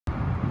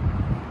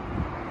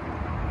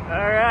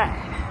Alright.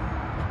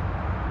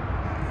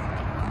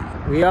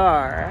 We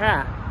are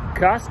at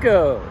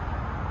Costco.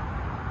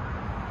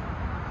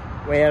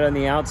 Way out on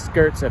the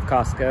outskirts of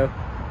Costco.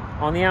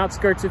 On the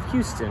outskirts of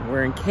Houston.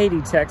 We're in Katy,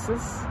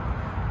 Texas.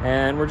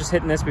 And we're just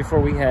hitting this before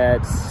we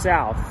head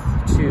south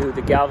to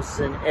the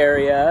Galveston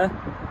area,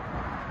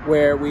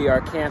 where we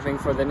are camping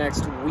for the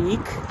next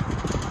week.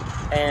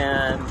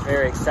 And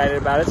very excited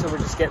about it. So we're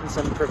just getting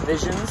some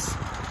provisions.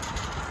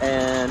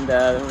 And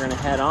then we're gonna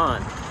head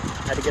on.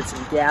 Had to get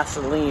some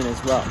gasoline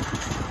as well.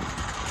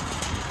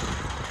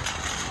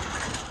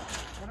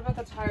 What about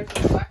the tires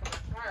in the back of the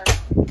car?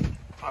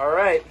 All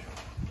right,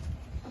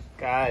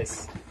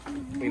 guys,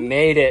 we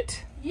made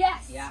it.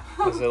 Yes. Yeah.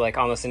 Was it like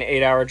almost an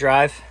 8-hour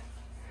drive?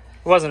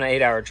 It wasn't an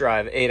 8-hour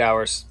drive, 8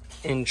 hours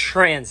in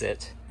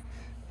transit.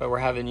 But we're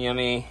having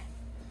yummy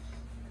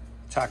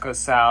taco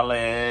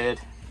salad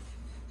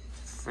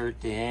for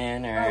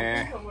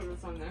dinner. Oh, what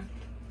was on there?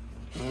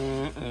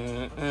 You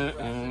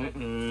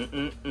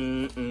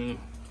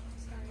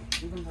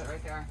can put it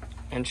right there.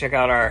 And check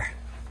out our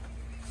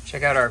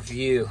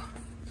view.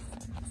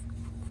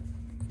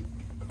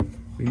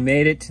 We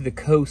made it to the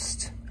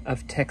coast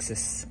of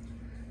Texas.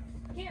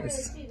 Can't really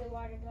see the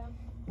water though.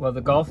 Well,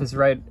 the Gulf is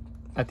right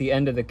at the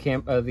end of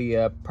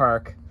the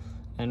park,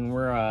 and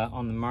we're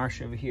on the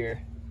marsh over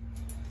here.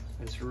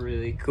 It's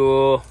really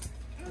cool.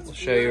 I'll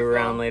show you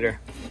around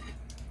later.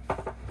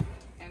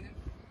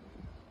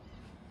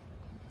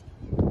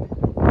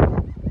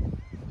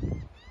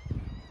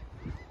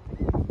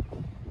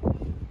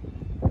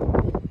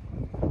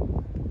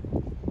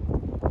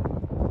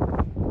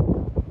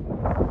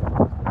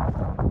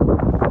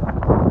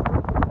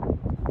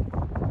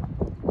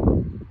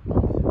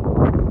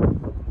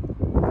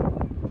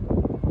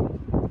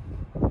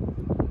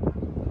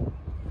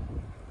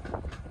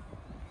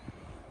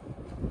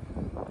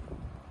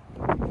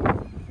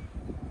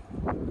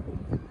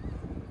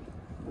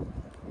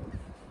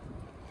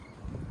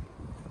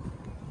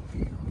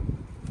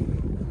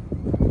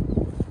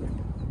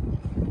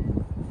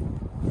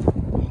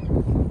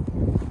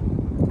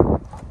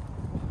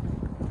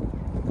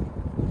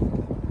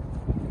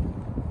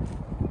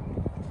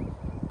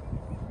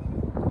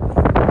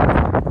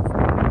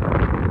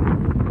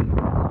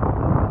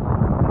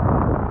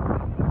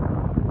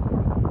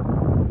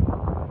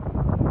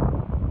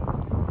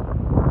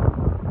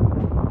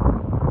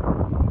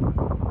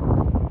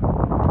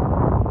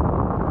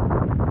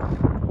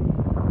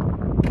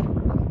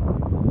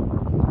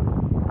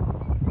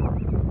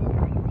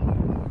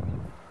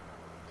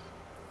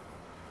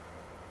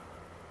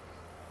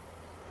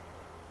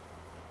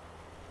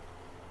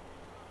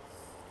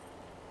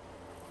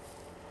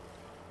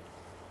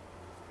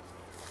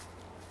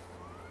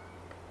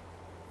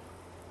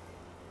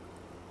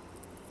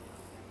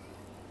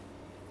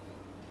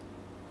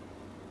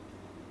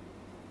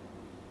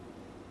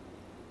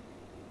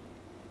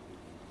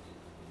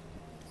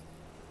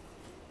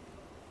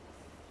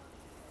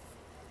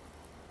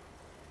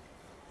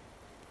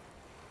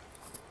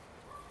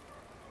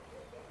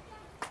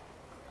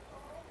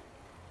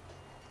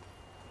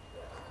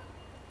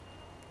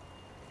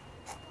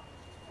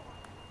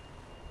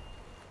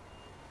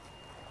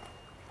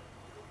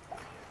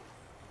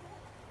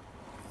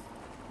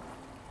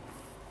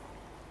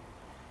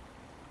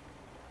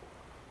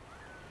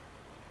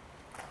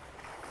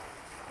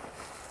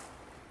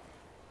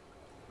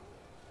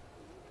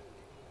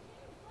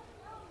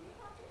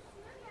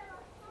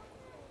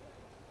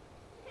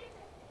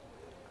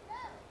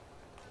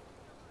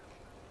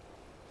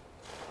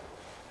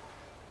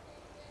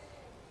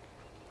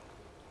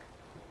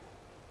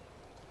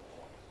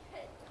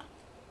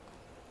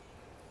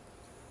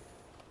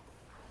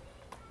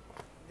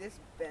 This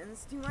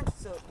bends too much,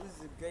 so this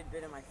is a good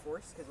bit of my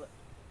force. Cause look.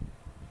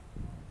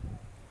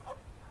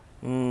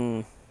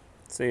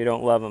 So you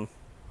don't love them?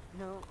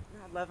 No,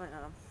 not loving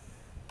them,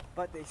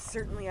 but they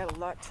certainly add a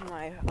lot to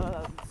my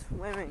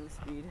swimming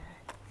speed.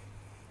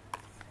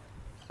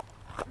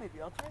 Maybe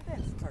I'll try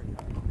this. It's hard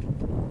enough.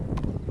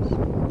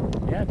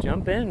 Yeah,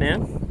 jump in,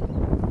 man.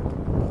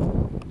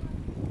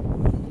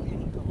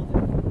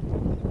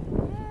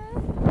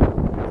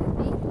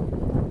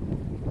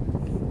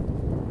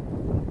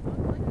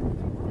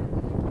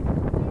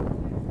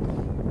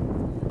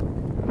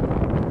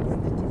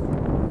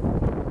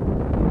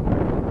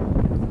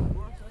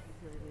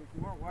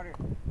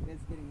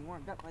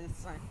 Up by this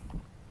sign.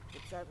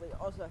 But sadly,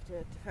 also have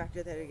to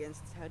factor that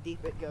against how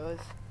deep it goes.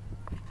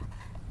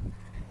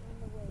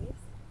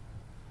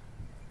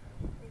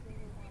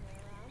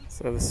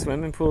 So the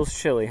swimming pool's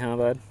chilly, huh,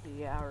 bud?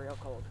 Yeah, real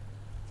cold.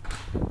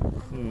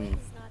 And the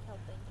wind's not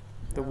helping.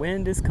 The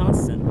wind is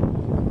constant.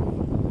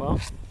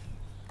 Well,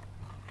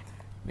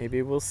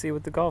 maybe we'll see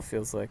what the Gulf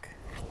feels like.